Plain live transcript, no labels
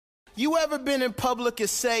You ever been in public at,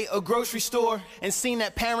 say, a grocery store and seen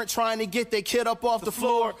that parent trying to get their kid up off the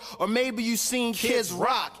floor? Or maybe you seen kids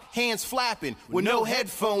rock, hands flapping, with no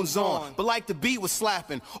headphones on, but like the beat was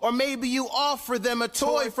slapping. Or maybe you offer them a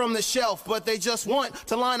toy from the shelf, but they just want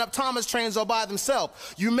to line up Thomas trains all by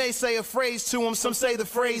themselves. You may say a phrase to them, some say the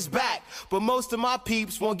phrase back, but most of my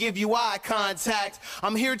peeps won't give you eye contact.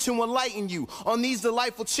 I'm here to enlighten you on these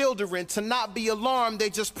delightful children, to not be alarmed, they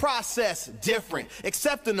just process different.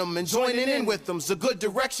 Accepting them and joining in with them's a good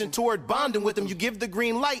direction toward bonding with them. You give the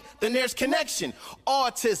green light, then there's connection.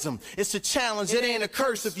 Autism, it's a challenge, it ain't a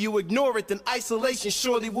curse. If you ignore it, then isolation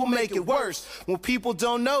surely will make it worse. When people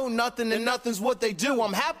don't know nothing and nothing's what they do,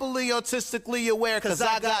 I'm happily autistically aware, cause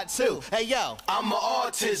I got two. Hey yo, I'm an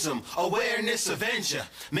autism awareness avenger,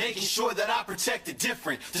 making sure that I protect the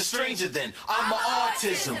different, the stranger than. I'm an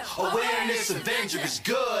autism awareness avenger. Is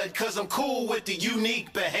good cause I'm cool with the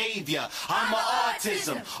unique behavior. I'm an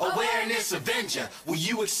autism awareness avenger. Will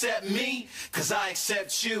you accept me? Cause I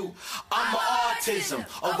accept you. I'm an autism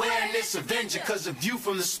awareness avenger, cause a view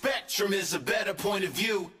from the spectrum is a better point of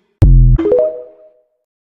view.